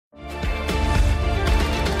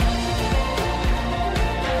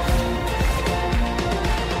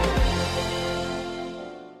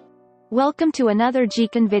Welcome to another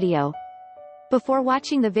Geekin video. Before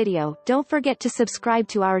watching the video, don't forget to subscribe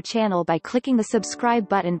to our channel by clicking the subscribe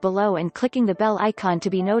button below and clicking the bell icon to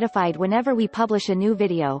be notified whenever we publish a new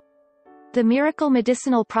video. The miracle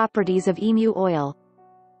medicinal properties of emu oil.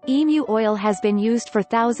 Emu oil has been used for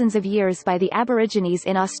thousands of years by the aborigines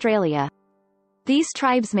in Australia. These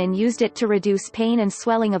tribesmen used it to reduce pain and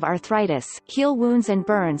swelling of arthritis, heal wounds and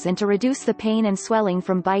burns, and to reduce the pain and swelling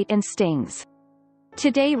from bite and stings.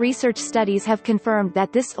 Today research studies have confirmed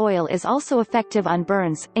that this oil is also effective on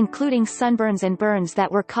burns, including sunburns and burns that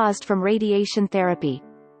were caused from radiation therapy.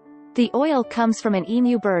 The oil comes from an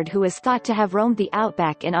emu bird who is thought to have roamed the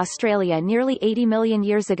outback in Australia nearly 80 million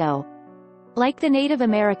years ago. Like the Native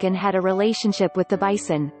American had a relationship with the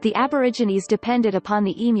bison, the Aborigines depended upon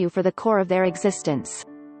the emu for the core of their existence.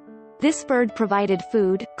 This bird provided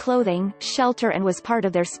food, clothing, shelter, and was part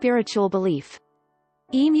of their spiritual belief.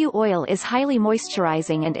 Emu oil is highly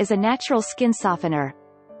moisturizing and is a natural skin softener.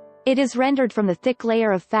 It is rendered from the thick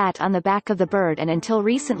layer of fat on the back of the bird and until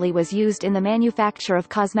recently was used in the manufacture of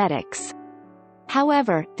cosmetics.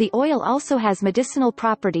 However, the oil also has medicinal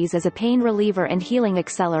properties as a pain reliever and healing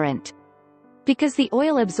accelerant. Because the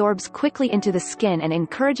oil absorbs quickly into the skin and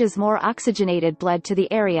encourages more oxygenated blood to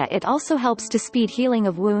the area, it also helps to speed healing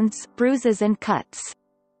of wounds, bruises and cuts.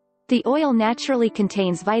 The oil naturally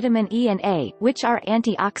contains vitamin E and A, which are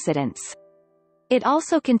antioxidants. It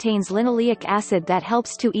also contains linoleic acid that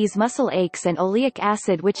helps to ease muscle aches and oleic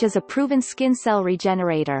acid, which is a proven skin cell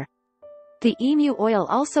regenerator. The emu oil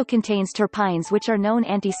also contains terpenes, which are known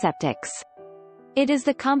antiseptics. It is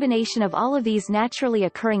the combination of all of these naturally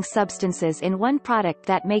occurring substances in one product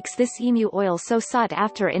that makes this emu oil so sought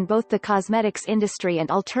after in both the cosmetics industry and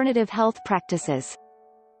alternative health practices.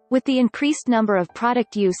 With the increased number of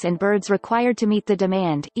product use and birds required to meet the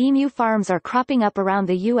demand, emu farms are cropping up around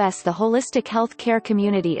the U.S. The holistic health care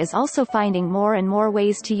community is also finding more and more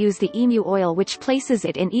ways to use the emu oil, which places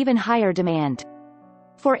it in even higher demand.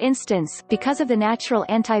 For instance, because of the natural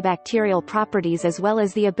antibacterial properties as well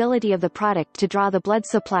as the ability of the product to draw the blood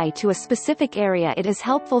supply to a specific area, it is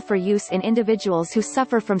helpful for use in individuals who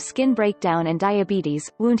suffer from skin breakdown and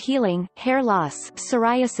diabetes, wound healing, hair loss,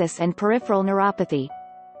 psoriasis and peripheral neuropathy.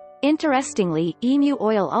 Interestingly, emu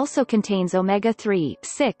oil also contains omega-3,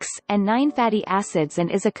 6, and 9 fatty acids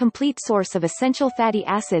and is a complete source of essential fatty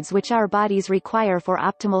acids which our bodies require for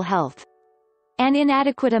optimal health. An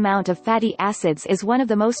inadequate amount of fatty acids is one of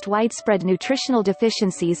the most widespread nutritional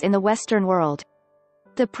deficiencies in the Western world.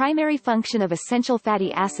 The primary function of essential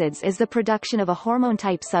fatty acids is the production of a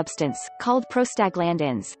hormone-type substance, called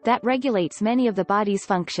prostaglandins, that regulates many of the body's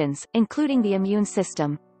functions, including the immune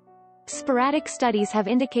system. Sporadic studies have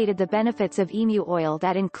indicated the benefits of emu oil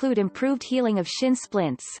that include improved healing of shin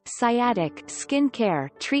splints, sciatic, skin care,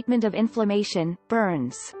 treatment of inflammation,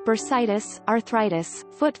 burns, bursitis, arthritis,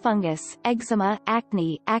 foot fungus, eczema,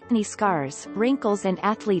 acne scars, wrinkles and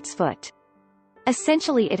athlete's foot.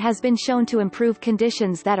 Essentially, it has been shown to improve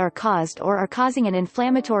conditions that are caused or are causing an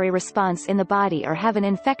inflammatory response in the body or have an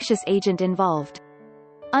infectious agent involved.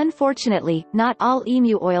 Unfortunately, not all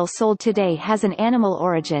emu oil sold today has an animal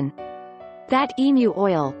origin. That emu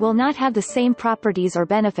oil will not have the same properties or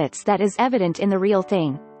benefits that is evident in the real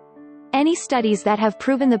thing. Any studies that have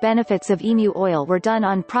proven the benefits of emu oil were done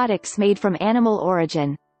on products made from animal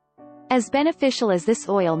origin. As beneficial as this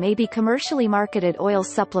oil may be, commercially marketed oil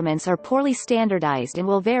supplements are poorly standardized and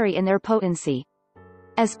will vary in their potency.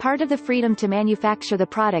 As part of the freedom to manufacture the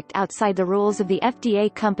product outside the rules of the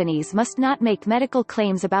FDA, companies must not make medical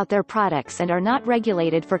claims about their products and are not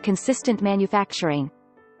regulated for consistent manufacturing.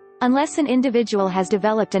 Unless an individual has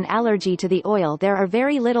developed an allergy to the oil, there are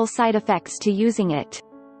very little side effects to using it.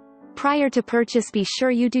 Prior to purchase, be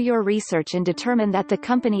sure you do your research and determine that the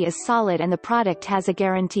company is solid and the product has a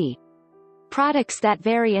guarantee. Products that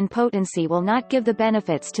vary in potency will not give the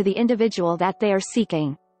benefits to the individual that they are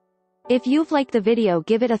seeking. If you've liked the video,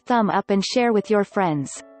 give it a thumb up and share with your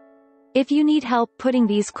friends. If you need help putting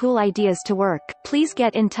these cool ideas to work, please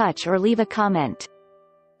get in touch or leave a comment.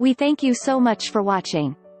 We thank you so much for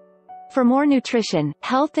watching. For more nutrition,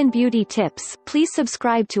 health and beauty tips, please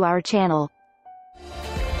subscribe to our channel.